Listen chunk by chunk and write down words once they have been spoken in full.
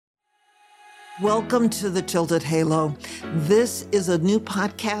Welcome to the Tilted Halo. This is a new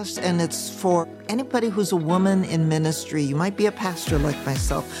podcast, and it's for anybody who's a woman in ministry. You might be a pastor like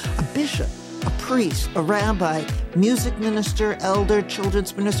myself, a bishop, a priest, a rabbi, music minister, elder,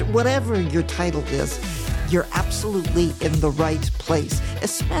 children's minister, whatever your title is. You're absolutely in the right place,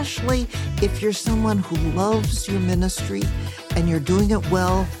 especially if you're someone who loves your ministry and you're doing it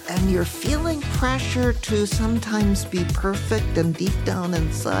well and you're feeling pressure to sometimes be perfect, and deep down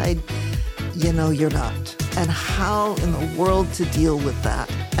inside, you know you're not. And how in the world to deal with that.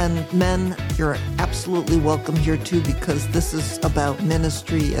 And men, you're absolutely welcome here too, because this is about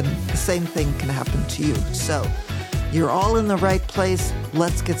ministry and the same thing can happen to you. So you're all in the right place.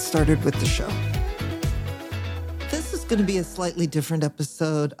 Let's get started with the show. This is going to be a slightly different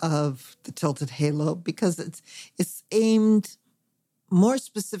episode of the Tilted Halo because it's aimed more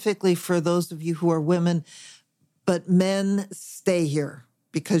specifically for those of you who are women, but men, stay here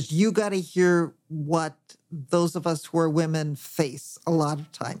because you got to hear what those of us who are women face a lot of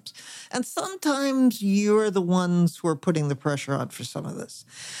times. And sometimes you're the ones who are putting the pressure on for some of this.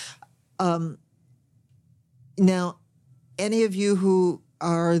 Now, any of you who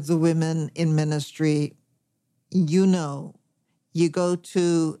are the women in ministry, you know, you go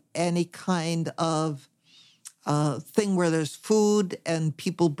to any kind of thing where there's food and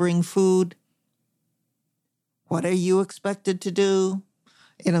people bring food. What are you expected to do?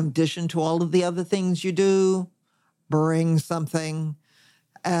 In addition to all of the other things you do, bring something,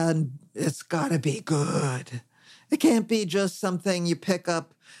 and it's got to be good. It can't be just something you pick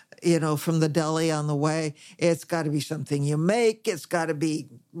up, from the deli on the way. It's got to be something you make. It's got to be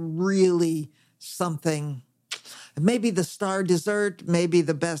really something. Maybe the star dessert, maybe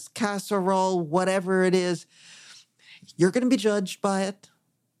the best casserole, whatever it is. You're going to be judged by it.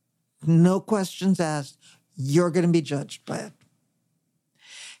 No questions asked. You're going to be judged by it.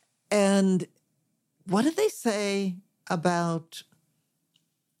 And what do they say about,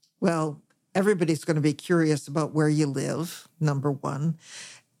 well, everybody's going to be curious about where you live, number one,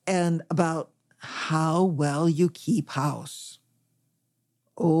 and about how well you keep house.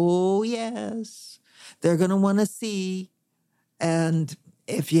 Oh, yes. They're going to want to see. And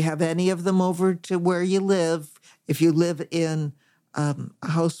if you have any of them over to where you live, if you live in a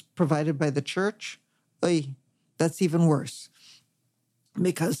house provided by the church, that's even worse.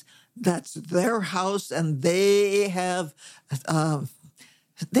 Because that's their house, and they have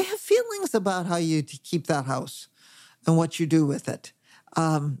feelings about how you keep that house and what you do with it.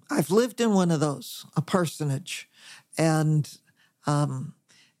 I've lived in one of those, a parsonage, and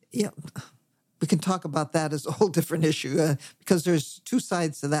we can talk about that as a whole different issue because there's two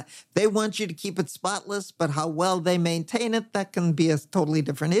sides to that. They want you to keep it spotless, but how well they maintain it, that can be a totally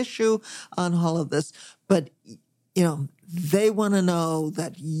different issue on all of this. But they want to know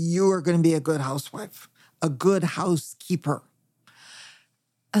that you are going to be a good housewife, a good housekeeper.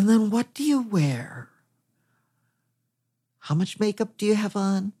 And then what do you wear? How much makeup do you have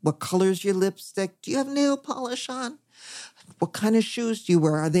on? What color's your lipstick? Do you have nail polish on? What kind of shoes do you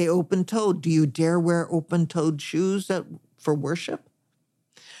wear? Are they open-toed? Do you dare wear open-toed shoes for worship?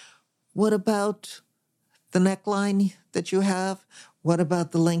 What about the neckline that you have? What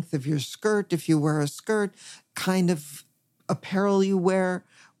about the length of your skirt? If you wear a skirt, kind of apparel you wear,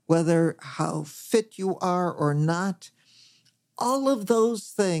 whether how fit you are or not. All of those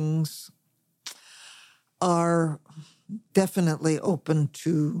things are definitely open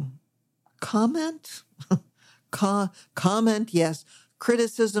to comment. Comment, yes.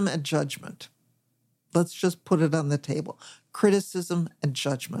 Criticism and judgment. Let's just put it on the table. Criticism and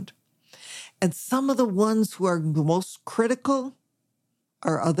judgment. And some of the ones who are the most critical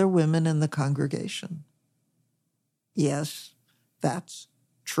are other women in the congregation. Yes, that's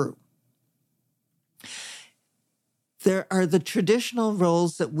true. There are the traditional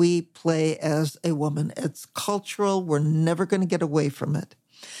roles that we play as a woman. It's cultural. We're never going to get away from it.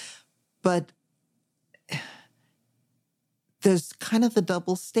 But there's kind of a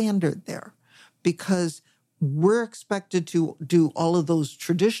double standard there because we're expected to do all of those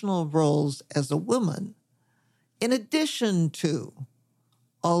traditional roles as a woman in addition to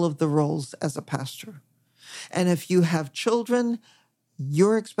all of the roles as a pastor. And if you have children,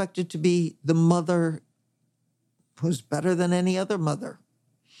 you're expected to be the mother who's better than any other mother.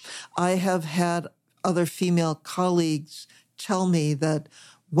 I have had other female colleagues tell me that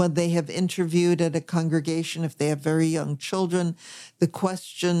when they have interviewed at a congregation, if they have very young children, the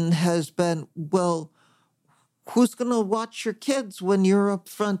question has been, well, who's going to watch your kids when you're up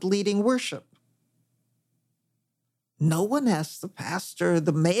front leading worship? No one asks the pastor,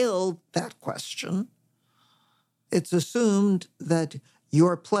 the male, that question. It's assumed that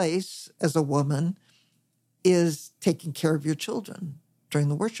Your place as a woman is taking care of your children during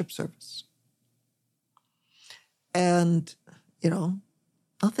the worship service. And,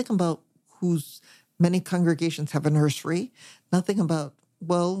 nothing about many congregations have a nursery, nothing about,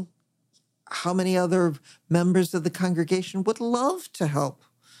 well, how many other members of the congregation would love to help,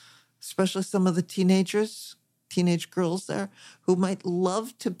 especially some of the teenage girls there who might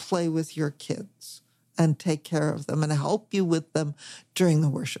love to play with your kids and take care of them and help you with them during the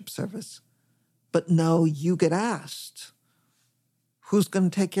worship service. But no, you get asked, who's going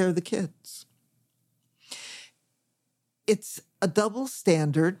to take care of the kids? It's a double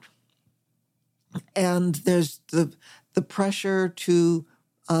standard, and there's the pressure to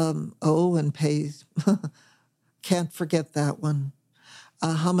and pay. Can't forget that one.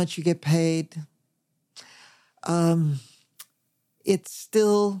 How much you get paid. It's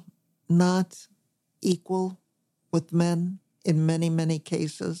still not equal with men in many, many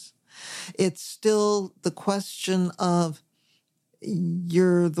cases. It's still the question of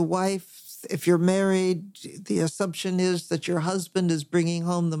you're the wife. If you're married, the assumption is that your husband is bringing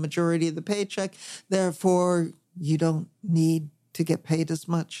home the majority of the paycheck. Therefore, you don't need to get paid as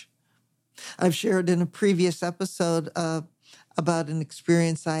much. I've shared in a previous episode about an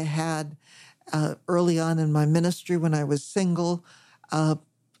experience I had early on in my ministry when I was single. A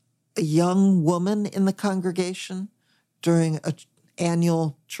young woman in the congregation during an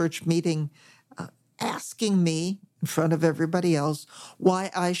annual church meeting asking me in front of everybody else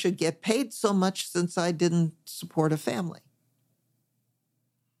why I should get paid so much since I didn't support a family.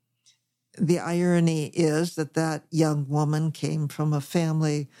 The irony is that young woman came from a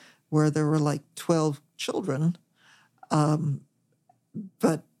family where there were like 12 children,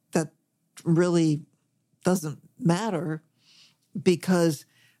 but that really doesn't matter because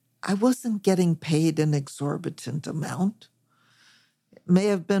I wasn't getting paid an exorbitant amount. It may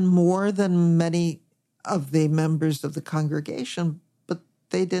have been more than many of the members of the congregation, but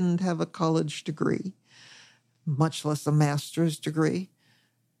they didn't have a college degree, much less a master's degree,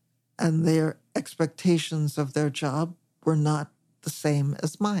 and their expectations of their job were not the same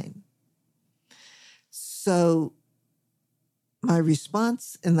as mine. So my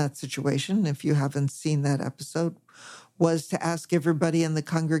response in that situation, if you haven't seen that episode, was to ask everybody in the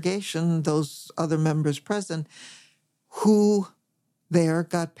congregation, those other members present, who there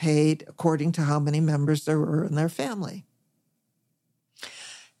got paid according to how many members there were in their family.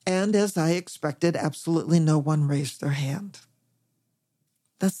 And as I expected, absolutely no one raised their hand.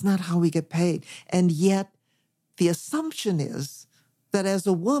 That's not how we get paid. And yet the assumption is that as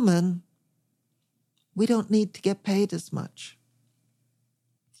a woman, we don't need to get paid as much.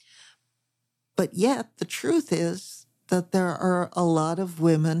 But yet the truth is that there are a lot of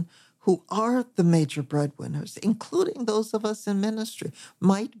women who are the major breadwinners, including those of us in ministry,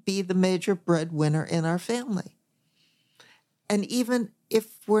 might be the major breadwinner in our family. And even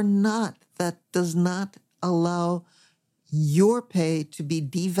if we're not, that does not allow your pay to be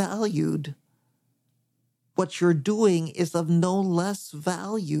devalued. What you're doing is of no less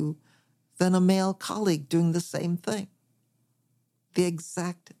value than a male colleague doing the same thing. The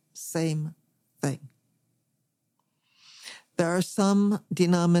exact same thing. There are some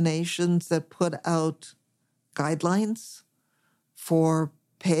denominations that put out guidelines for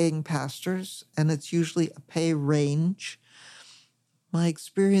paying pastors, and it's usually a pay range. My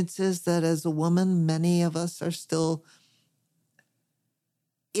experience is that as a woman, many of us are still,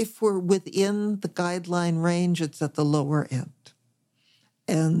 if we're within the guideline range, it's at the lower end.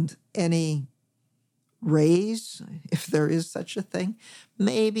 And any raise, if there is such a thing,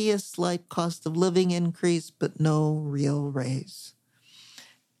 maybe a slight cost of living increase, but no real raise.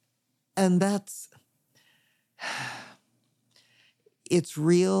 And it's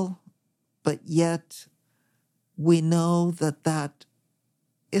real, but yet we know that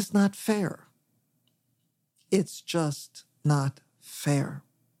is not fair. It's just not fair.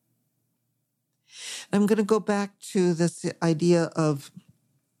 I'm going to go back to this idea of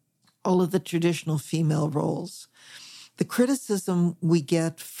all of the traditional female roles. The criticism we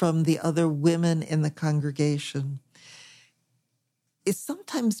get from the other women in the congregation is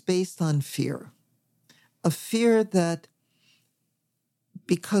sometimes based on fear. A fear that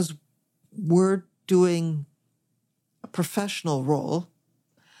because we're doing a professional role,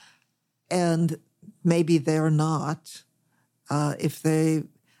 and maybe they're not, if they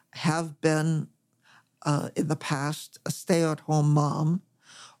have been in the past a stay-at-home mom,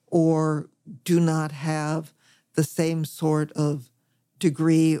 or do not have the same sort of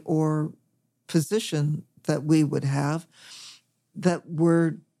degree or position that we would have, that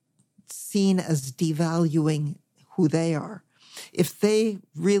we're seen as devaluing who they are. if they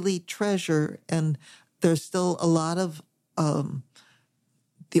really treasure, and there's still a lot of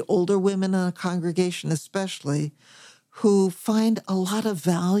the older women in a congregation especially, who find a lot of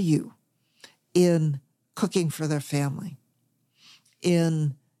value in cooking for their family,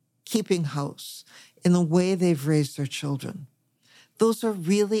 in keeping house, in the way they've raised their children. Those are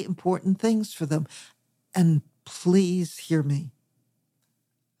really important things for them. And please hear me.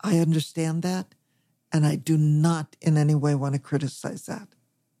 I understand that, and I do not in any way want to criticize that.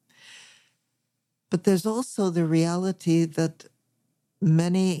 But there's also the reality that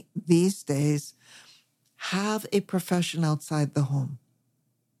many these days have a profession outside the home.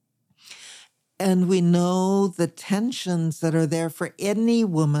 And we know the tensions that are there for any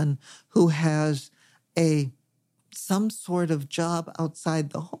woman who has some sort of job outside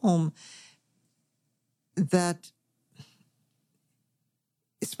the home, that,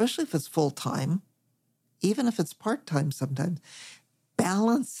 especially if it's full-time, even if it's part-time sometimes,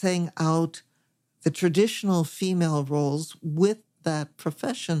 balancing out the traditional female roles with that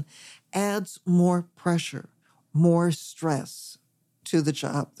profession adds more pressure, more stress to the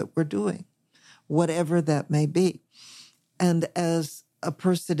job that we're doing, whatever that may be. And as a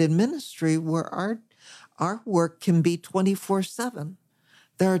person in ministry, where our work can be 24/7,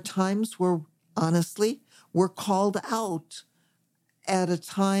 there are times where, honestly, we're called out at a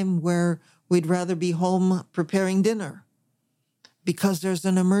time where we'd rather be home preparing dinner because there's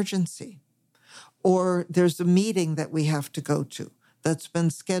an emergency, or there's a meeting that we have to go to that's been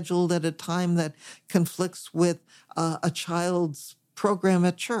scheduled at a time that conflicts with a child's program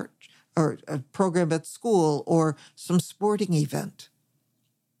at church, or a program at school, or some sporting event.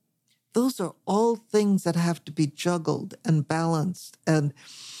 Those are all things that have to be juggled and balanced and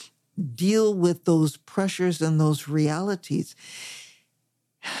deal with those pressures and those realities.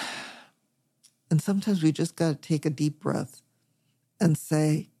 And sometimes we just got to take a deep breath and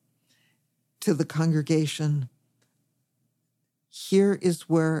say to the congregation, here is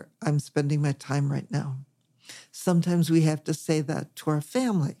where I'm spending my time right now. Sometimes we have to say that to our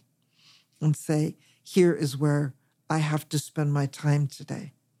family and say, here is where I have to spend my time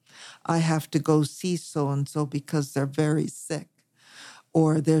today. I have to go see so-and-so because they're very sick,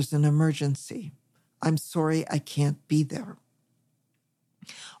 or there's an emergency. I'm sorry, I can't be there.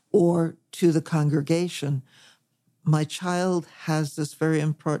 Or to the congregation, my child has this very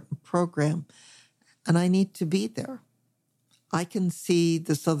important program and I need to be there. I can see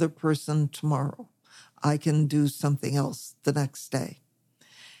this other person tomorrow. I can do something else the next day.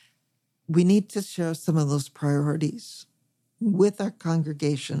 We need to share some of those priorities with our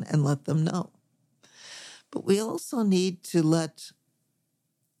congregation and let them know. But we also need to let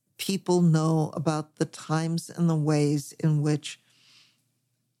people know about the times and the ways in which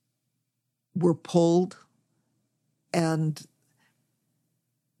we're pulled, and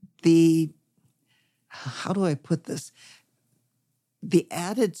how do I put this? The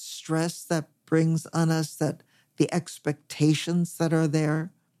added stress that brings on us, that the expectations that are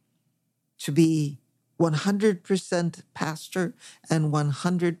there to be 100% pastor and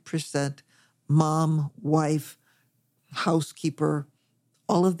 100% mom, wife, housekeeper,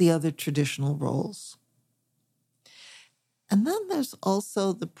 all of the other traditional roles. And then there's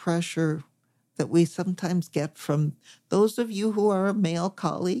also the pressure that we sometimes get from those of you who are male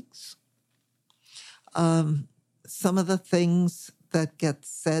colleagues. Some of the things that get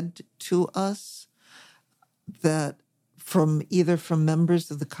said to us, that either from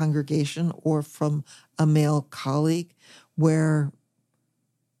members of the congregation or from a male colleague, where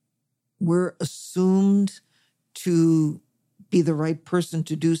we're assumed to be the right person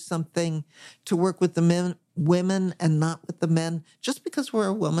to do something, to work with the women and not with the men, just because we're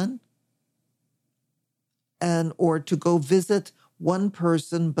a woman, or to go visit one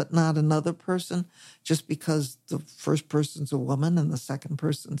person but not another person, just because the first person's a woman and the second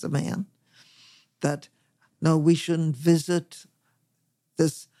person's a man. That, no, we shouldn't visit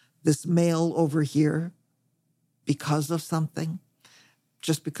this male over here because of something,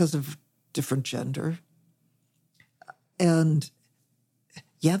 just because of different gender. And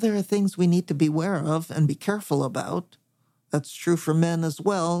yeah, there are things we need to be aware of and be careful about. That's true for men as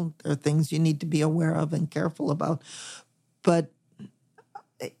well. There are things you need to be aware of and careful about. But,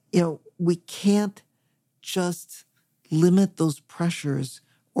 we can't just limit those pressures,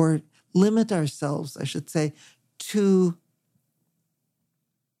 or limit ourselves, I should say, to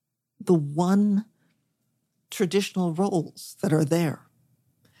the one traditional roles that are there.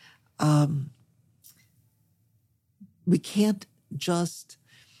 We can't just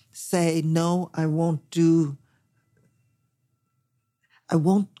say, no, I won't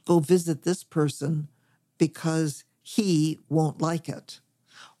go visit this person because he won't like it.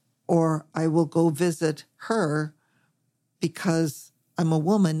 Or I will go visit her because I'm a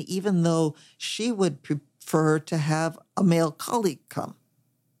woman, even though she would prefer to have a male colleague come.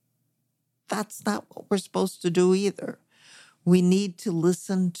 That's not what we're supposed to do either. We need to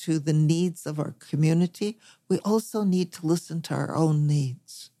listen to the needs of our community. We also need to listen to our own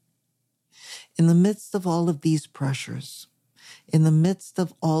needs. In the midst of all of these pressures, in the midst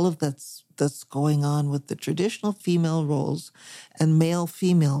of all of that's going on with the traditional female roles and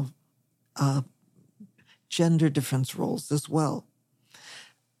male-female gender difference roles as well.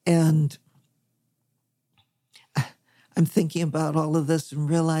 And I'm thinking about all of this and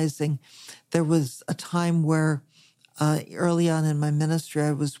realizing there was a time where early on in my ministry,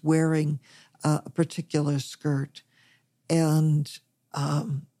 I was wearing a particular skirt. And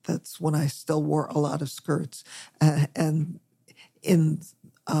that's when I still wore a lot of skirts and in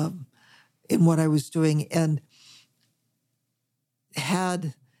what I was doing, and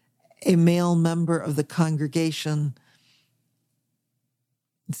had a male member of the congregation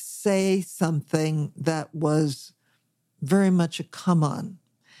say something that was very much a come on.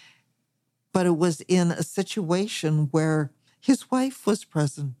 But it was in a situation where his wife was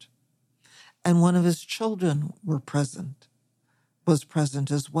present and one of his children was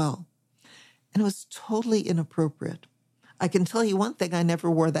present as well. And it was totally inappropriate. I can tell you one thing, I never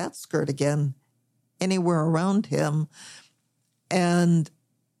wore that skirt again anywhere around him, and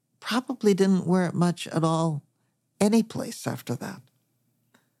probably didn't wear it much at all any place after that.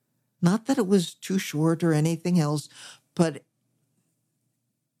 Not that it was too short or anything else, but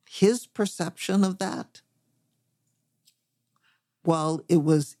his perception of that, while it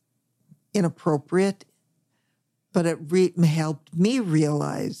was inappropriate, but it helped me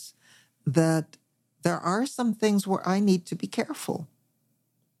realize that there are some things where I need to be careful.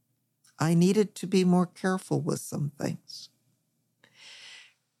 I needed to be more careful with some things.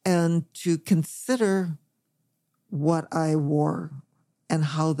 And to consider what I wore and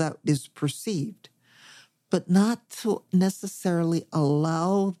how that is perceived, but not to necessarily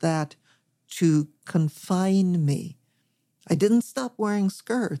allow that to confine me. I didn't stop wearing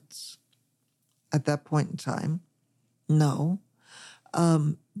skirts at that point in time, no.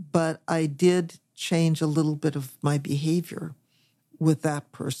 But I did change a little bit of my behavior with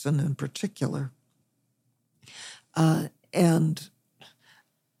that person in particular. And,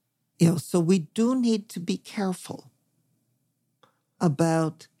 so we do need to be careful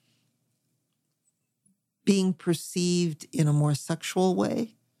about being perceived in a more sexual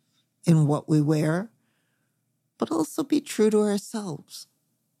way in what we wear, but also be true to ourselves.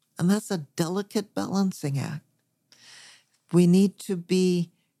 And that's a delicate balancing act. We need to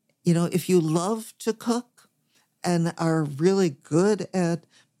be, if you love to cook and are really good at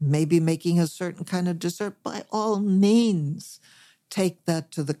maybe making a certain kind of dessert, by all means, take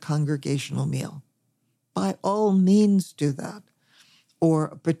that to the congregational meal. By all means, do that. Or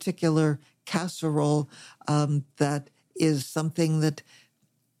a particular casserole that is something that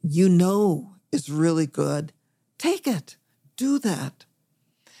is really good, take it. Do that.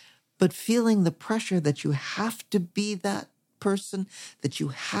 But feeling the pressure that you have to be that person, that you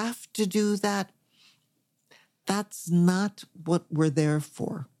have to do that, that's not what we're there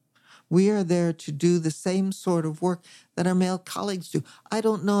for. We are there to do the same sort of work that our male colleagues do. I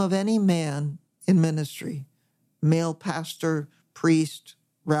don't know of any man in ministry, male pastor, priest,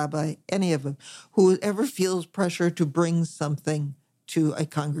 rabbi, any of them, who ever feels pressure to bring something to a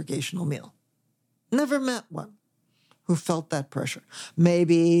congregational meal. Never met one who felt that pressure.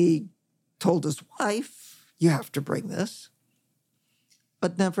 Maybe told his wife, you have to bring this,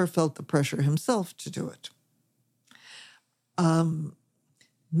 but never felt the pressure himself to do it.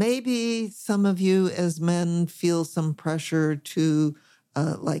 Maybe some of you as men feel some pressure to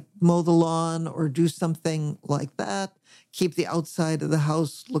like mow the lawn or do something like that, keep the outside of the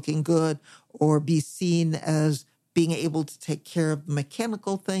house looking good, or be seen as being able to take care of the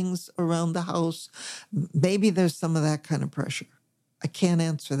mechanical things around the house. Maybe there's some of that kind of pressure. I can't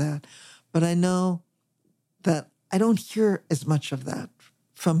answer that. But I know that I don't hear as much of that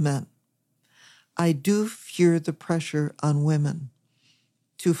from men. I do hear the pressure on women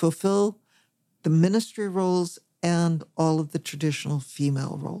to fulfill the ministry roles and all of the traditional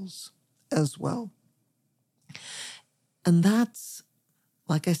female roles as well. And that's,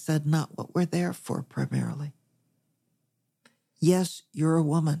 like I said, not what we're there for primarily. Yes, you're a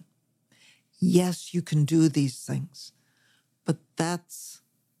woman. Yes, you can do these things. But that's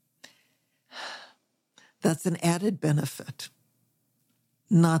an added benefit,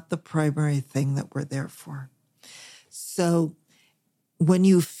 not the primary thing that we're there for. So when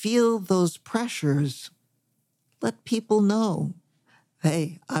you feel those pressures, Let people know,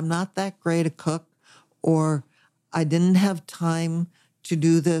 hey, I'm not that great a cook, or I didn't have time to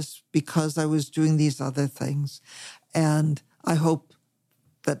do this because I was doing these other things. And I hope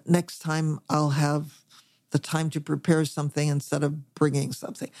that next time I'll have the time to prepare something instead of bringing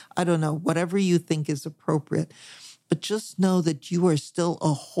something. I don't know, whatever you think is appropriate. But just know that you are still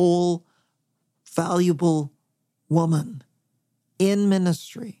a whole, valuable woman in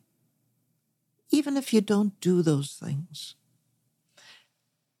ministry, even if you don't do those things.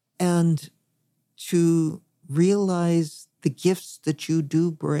 And to realize the gifts that you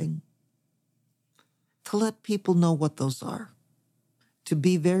do bring, to let people know what those are, to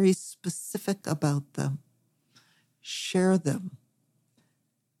be very specific about them, share them,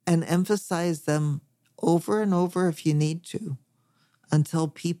 and emphasize them over and over if you need to, until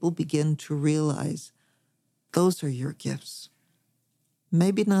people begin to realize those are your gifts.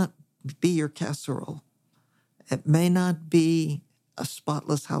 Maybe not be your casserole. It may not be a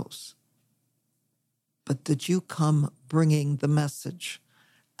spotless house, but that you come bringing the message,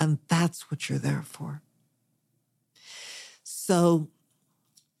 and that's what you're there for. So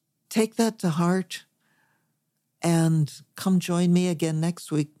take that to heart and come join me again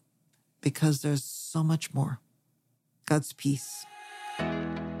next week, because there's so much more. God's peace.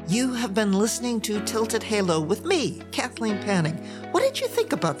 You have been listening to Tilted Halo with me, Kathleen Panning. What did you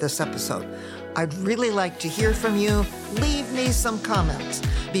think about this episode? I'd really like to hear from you. Leave me some comments.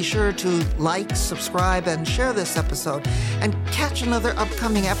 Be sure to like, subscribe, and share this episode. And catch another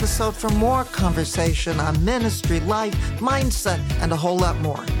upcoming episode for more conversation on ministry, life, mindset, and a whole lot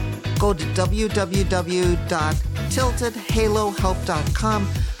more. Go to www.tiltedhalohelp.com,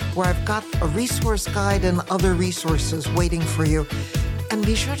 where I've got a resource guide and other resources waiting for you. And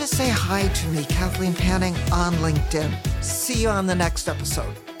be sure to say hi to me, Kathleen Panning, on LinkedIn. See you on the next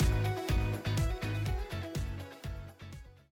episode.